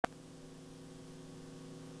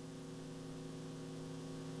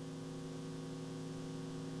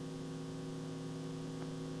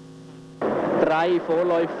3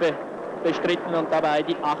 Vorläufe bestritten und dabei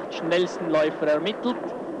die 8 schnellsten Läufer ermittelt.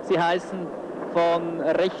 Sie heißen von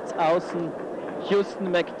rechts außen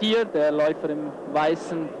Houston McTeer, der Läufer im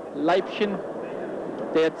weißen Leibchen,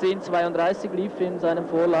 der 10:32 lief in seinem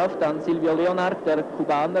Vorlauf. Dann Silvio Leonard, der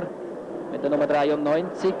Kubaner mit der Nummer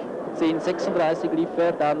 93, 10:36 lief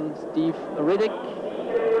er. Dann Steve Riddick,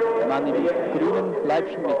 der Mann im grünen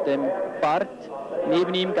Leibchen mit dem Bart.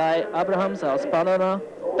 Neben ihm Guy Abrahams aus Panama.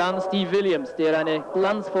 Dann Steve Williams, der eine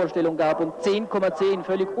Glanzvorstellung gab und 10,10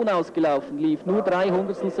 völlig unausgelaufen lief. Nur 3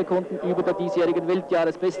 Hundertstelsekunden über der diesjährigen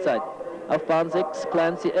Weltjahresbestzeit. Auf Bahn 6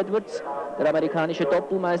 Clancy Edwards, der amerikanische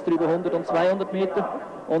Doppelmeister über 100 und 200 Meter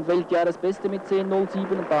und Weltjahresbeste mit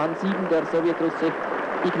 10:07. Und Bahn 7 der Sowjetrusse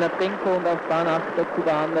Ignatenko und auf Bahn 8 der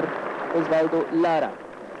Kubaner Osvaldo Lara.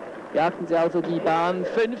 Beachten Sie also die Bahn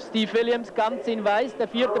 5, Steve Williams ganz in weiß, der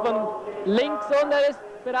vierte von links und er ist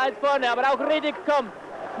bereits vorne, aber auch Riddick kommt.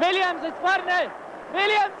 Williams ist vorne,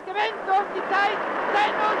 Williams gewinnt und die Zeit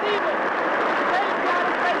 10:07.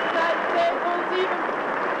 Weltjahresbestzeit 10:07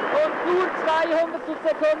 und nur 200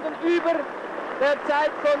 Sekunden über der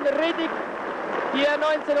Zeit von Riddick, die er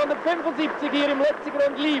 1975 hier im letzten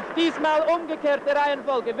Grund lief. Diesmal umgekehrte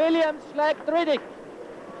Reihenfolge. Williams schlägt Riddick.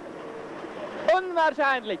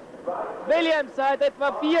 Unwahrscheinlich. Williams seit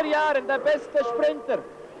etwa 4 Jahren der beste Sprinter.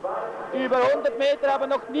 Über 100 Meter, aber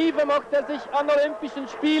noch nie vermochte er sich an Olympischen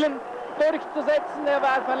Spielen durchzusetzen. Er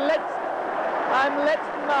war verletzt beim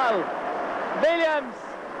letzten Mal. Williams,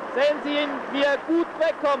 sehen Sie ihn, wie er gut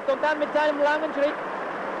wegkommt und dann mit seinem langen Schritt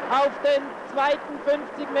auf den zweiten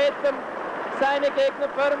 50 Metern seine Gegner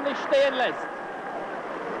förmlich stehen lässt.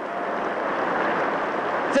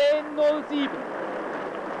 10:07.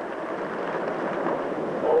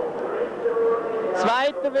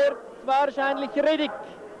 Zweiter wird wahrscheinlich Riddick.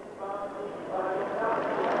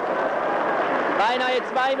 Beinahe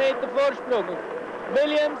 2 Meter Vorsprung.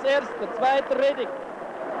 Williams erster, zweiter Riddick.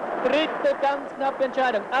 Dritte ganz knappe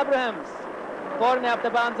Entscheidung. Abrahams vorne auf der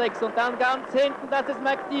Bahn 6 und dann ganz hinten, das ist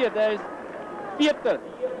McTeer, der ist vierter.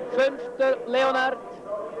 Fünfter Leonard,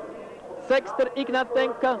 sechster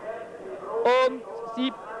Ignatenko und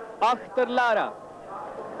achter Lara.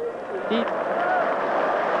 Die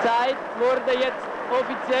Zeit wurde jetzt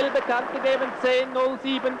offiziell bekannt gegeben,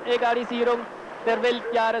 10:07, Egalisierung der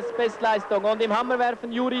Weltjahresbestleistung. Und im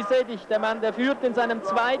Hammerwerfen Juri Sedich, der Mann, der führt in seinem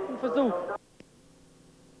zweiten Versuch.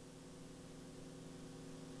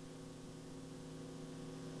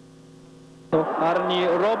 Arnie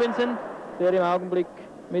Robinson, der im Augenblick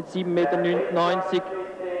mit 7,90 Meter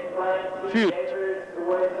führt.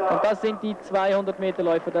 Und das sind die 200 Meter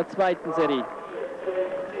Läufer der zweiten Serie.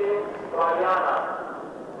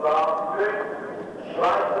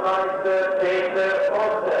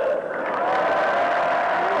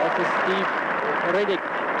 Das ist Steve Riddick.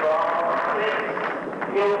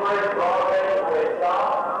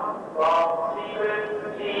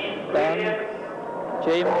 Dann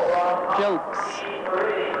James Jelks.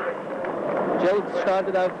 Jelks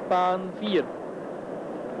startet auf Bahn 4.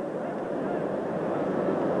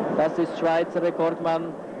 Das ist Schweizer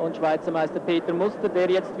Rekordmann und Schweizer Meister Peter Muster, der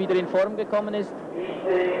jetzt wieder in Form gekommen ist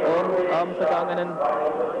und am vergangenen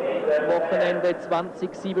Wochenende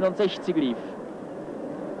 20:67 lief.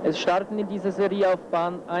 Es starten in dieser Serie auf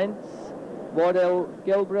Bahn 1 Wardell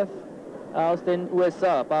Gilbreth aus den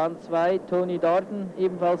USA, Bahn 2 Tony Darden,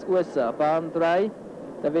 ebenfalls USA, Bahn 3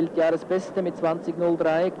 der Weltjahresbeste mit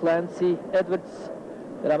 20:03 Clancy Edwards,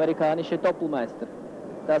 der amerikanische Doppelmeister.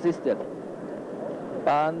 Das ist er.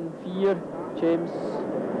 Bahn 4 James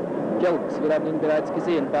Jelks, wir haben ihn bereits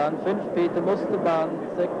gesehen. Bahn 5 Peter Muster, Bahn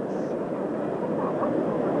 6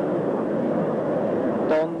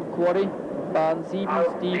 Don Quarry, Bahn 7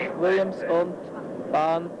 Steve Williams und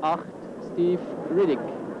Bahn 8 Steve Riddick.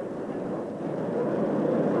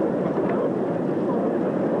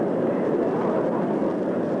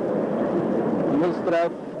 Muster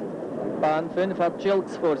auf Bahn 5 hat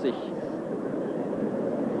Jelks vor sich.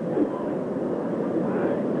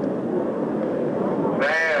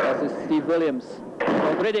 Das ist Steve Williams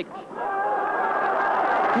und Riddick.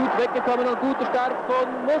 Gut weggekommen und guter Start von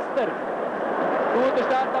Muster. Guter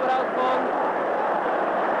Start aber auch von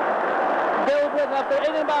Gilbreth auf der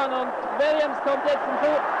Innenbahn und Williams kommt jetzt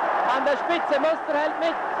an der Spitze. Muster hält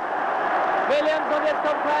mit. Williams und jetzt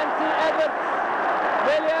kommt Clancy Edwards.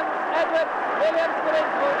 Williams, Edwards, Williams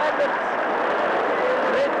gewinnt vor Edwards.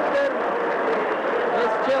 Dritter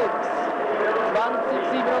ist Jelks.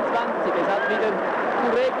 20:27. Es hat wieder zu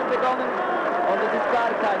regnen begonnen und es ist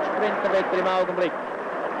gar kein Sprinterwetter im Augenblick.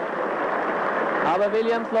 Aber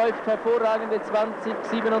Williams läuft hervorragende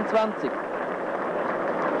 20:27.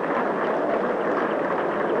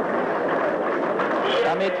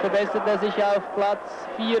 Damit verbessert er sich auf Platz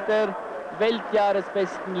 4 der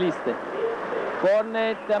Weltjahresbestenliste.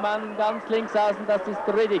 Vorne der Mann ganz links außen, das ist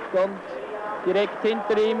Riddick, und direkt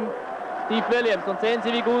hinter ihm Steve Williams. Und sehen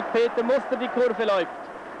Sie, wie gut Peter Muster die Kurve läuft.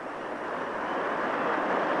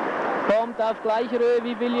 Kommt auf gleicher Höhe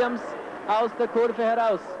wie Williams aus der Kurve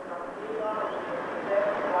heraus.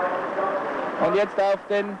 Und jetzt auf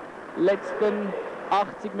den letzten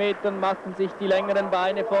 80 Metern machen sich die längeren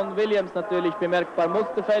Beine von Williams natürlich bemerkbar.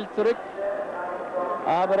 Muster fällt zurück,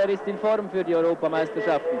 aber er ist in Form für die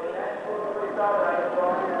Europameisterschaften.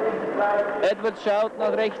 Edwards schaut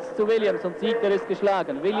nach rechts zu Williams und sieht, er ist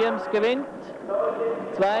geschlagen. Williams gewinnt,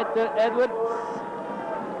 zweiter Edwards,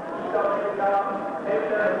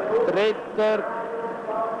 dritter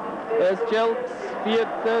Schultz,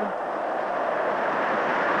 vierter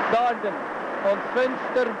Garden und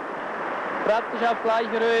fünfter, praktisch auf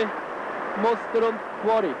gleicher Höhe, Muster und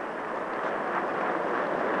Quarry.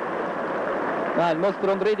 Nein,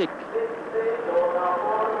 Muster und Riddick.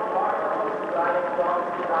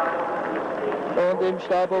 Und im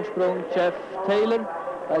Stabhochsprung Jeff Taylor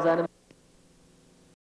bei seinem